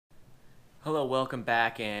Hello, welcome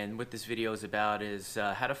back, and what this video is about is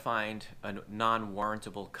how to find a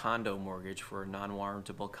non-warrantable condo mortgage for a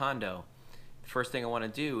non-warrantable condo. The first thing I want to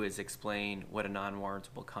do is explain what a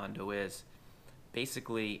non-warrantable condo is.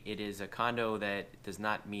 Basically, it is a condo that does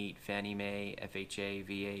not meet Fannie Mae, FHA,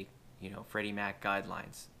 VA, Freddie Mac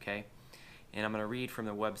guidelines, okay? And I'm going to read from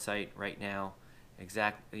the website right now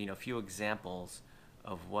a few examples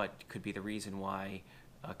of what could be the reason why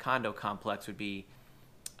a condo complex would be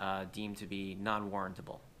deemed to be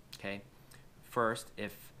non-warrantable. Okay. First,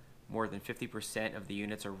 if more than 50% of the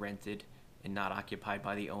units are rented and not occupied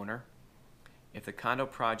by the owner. If the condo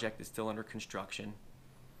project is still under construction.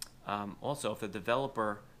 Also, if the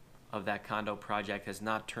developer of that condo project has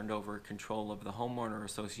not turned over control of the homeowner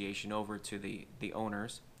association over to the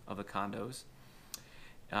owners of the condos.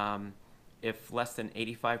 If less than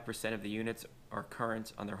 85% of the units are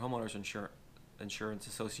current on their homeowners insurance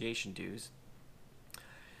association dues.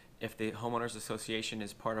 If the homeowners association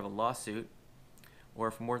is part of a lawsuit, or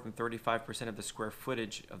if more than 35% of the square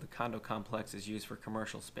footage of the condo complex is used for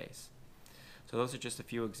commercial space. So those are just a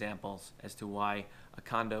few examples as to why a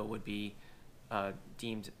condo would be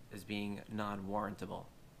deemed as being non-warrantable.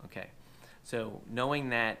 Okay, so knowing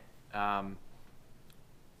that a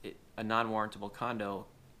non-warrantable condo,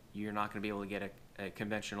 you're not going to be able to get a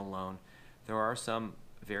conventional loan. There are some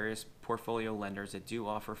various portfolio lenders that do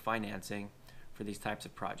offer financing for these types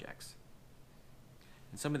of projects.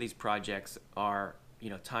 And some of these projects are,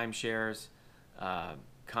 timeshares,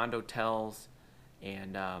 condotels,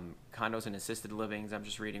 and condos and assisted livings. I'm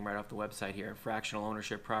just reading right off the website here. Fractional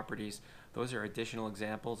ownership properties. Those are additional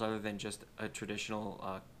examples other than just a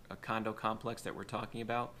traditional a condo complex that we're talking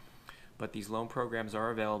about. But these loan programs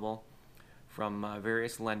are available from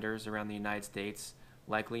various lenders around the United States.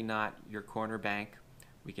 Likely not your corner bank.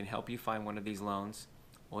 We can help you find one of these loans.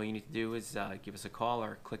 All you need to do is give us a call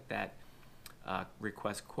or click that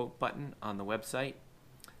request quote button on the website,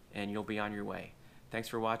 and you'll be on your way. Thanks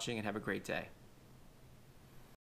for watching and have a great day.